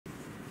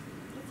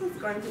This is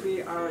going to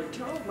be our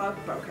Eternal Love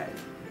Bouquet.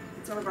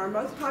 It's one of our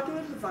most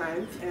popular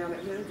designs, and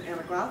it is in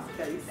a glass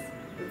vase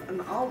with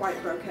an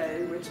all-white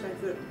bouquet, which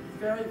makes it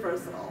very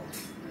versatile.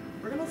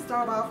 We're going to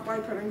start off by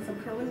putting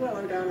some curly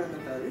willow down in the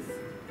vase.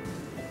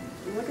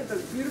 And look at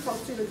this beautiful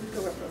seeded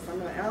eucalyptus. I'm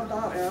going to add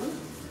that in.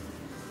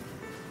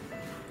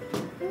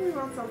 And we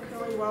want some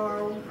curly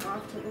willow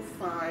off to the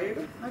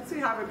side. Next we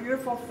have a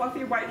beautiful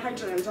fluffy white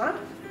hydrangea.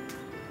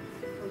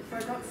 Some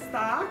fragrant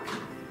stock.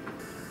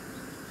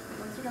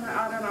 Next we're going to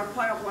add in our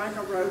Playa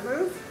Blanca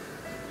roses.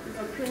 These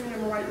are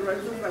premium white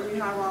roses that we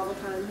have all the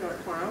time here at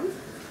Farms.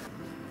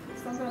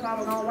 Something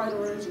about an all white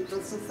arrangement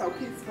that's just so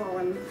peaceful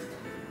and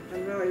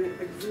really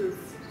exudes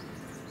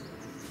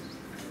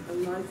a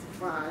nice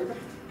vibe.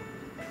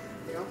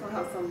 We also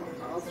have some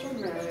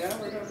hydrangea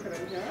we're going to put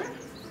in here.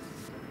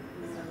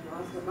 And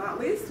last but not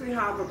least, we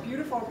have a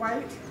beautiful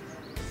white,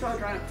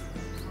 fragrant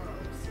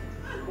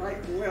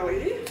white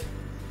lily.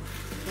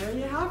 There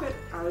you have it,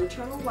 our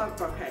Eternal Love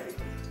Bouquet.